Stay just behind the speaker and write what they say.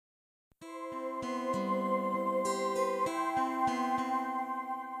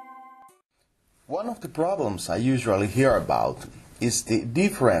One of the problems I usually hear about is the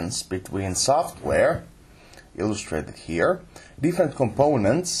difference between software, illustrated here, different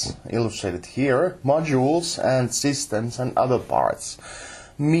components, illustrated here, modules and systems and other parts,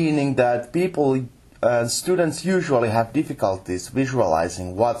 meaning that students usually have difficulties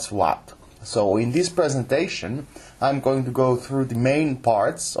visualizing what's what. So in this presentation, I'm going to go through the main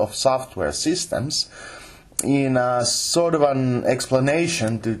parts of software systems in a sort of an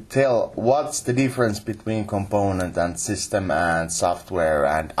explanation to tell what's the difference between component and system and software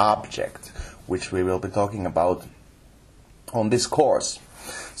and object, which we will be talking about on this course.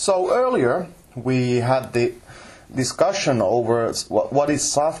 So earlier we had the discussion over what is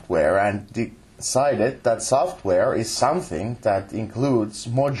software and decided that software is something that includes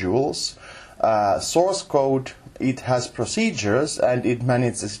modules, source code, it has procedures, and it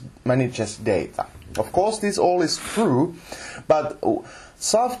manages data. Of course, this all is true, but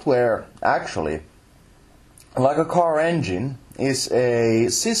software actually, like a car engine, is a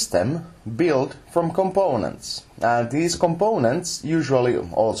system built from components. And these components, usually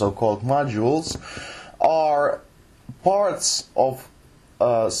also called modules, are parts of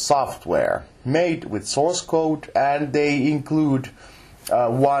software made with source code, and they include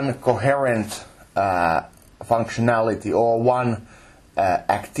one coherent functionality or one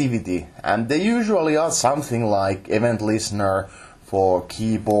activity, and they usually are something like event listener for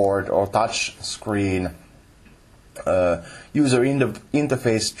keyboard or touch screen, user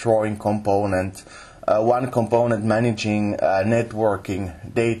interface drawing component, one component managing networking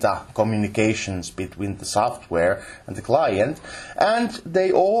data communications between the software and the client, and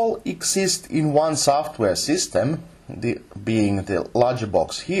they all exist in one software system, being the larger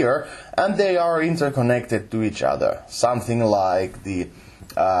box here, and they are interconnected to each other. Something like the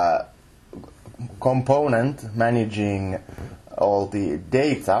component managing all the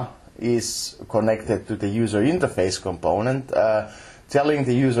data is connected to the user interface component, telling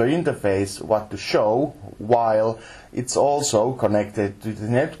the user interface what to show, while it's also connected to the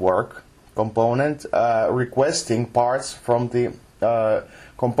network component, requesting parts from the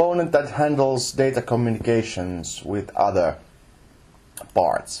component that handles data communications with other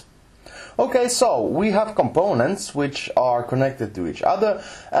parts. Okay, so we have components which are connected to each other,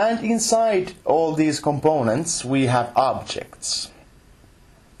 and inside all these components we have objects.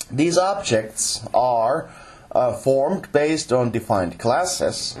 These objects are formed based on defined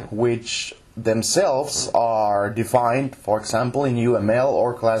classes, which themselves are defined, for example, in UML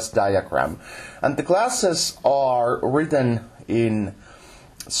or class diagram. And the classes are written in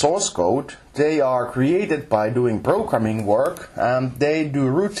source code. They are created by doing programming work, and they do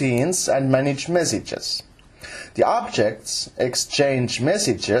routines and manage messages. The objects exchange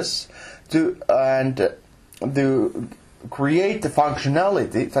messages to create the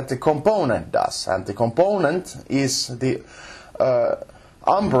functionality that the component does, and the component is the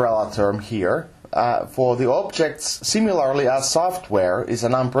umbrella term here for the objects, similarly as software is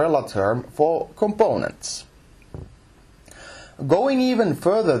an umbrella term for components. Going even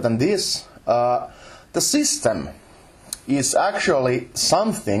further than this, the system is actually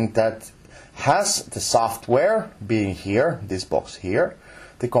something that has the software, being here, this box here,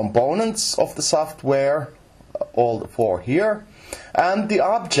 the components of the software, all the four here, and the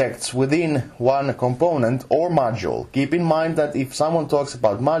objects within one component or module. Keep in mind that if someone talks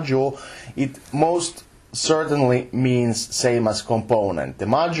about module, it most certainly means same as component. The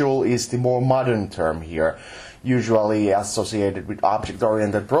module is the more modern term here, usually associated with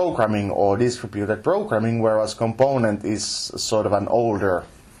object-oriented programming or distributed programming, whereas component is sort of an older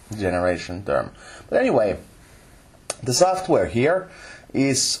generation term. But anyway, the software here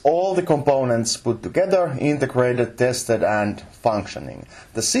is all the components put together, integrated, tested, and functioning.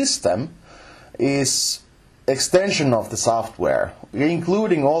 The system is extension of the software,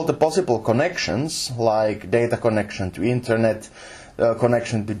 including all the possible connections, like data connection to internet,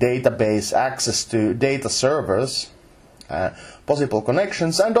 connection to database, access to data servers, possible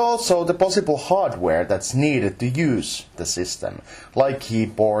connections, and also the possible hardware that's needed to use the system, like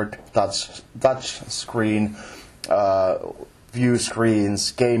keyboard, touch screen, view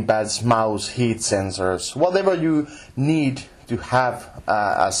screens, gamepads, mouse, heat sensors, whatever you need to have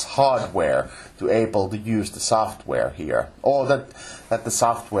as hardware to able to use the software here, or that the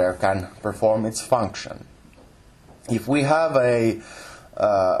software can perform its function. If we have a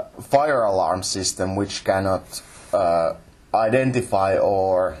fire alarm system which cannot identify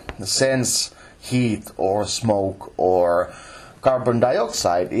or sense heat or smoke or carbon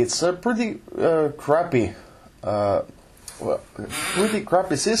dioxide, it's a pretty crappy pretty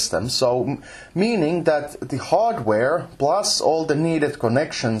crappy system. So, meaning that the hardware plus all the needed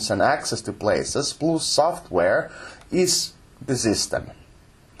connections and access to places plus software is the system.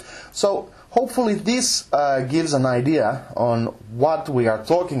 So, hopefully this gives an idea on what we are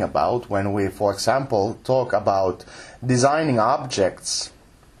talking about when we, for example, talk about designing objects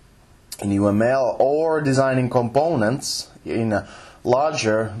in UML or designing components in a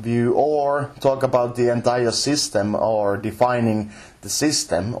larger view, or talk about the entire system, or defining the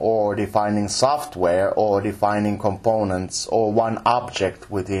system, or defining software, or defining components, or one object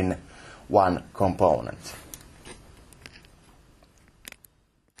within one component.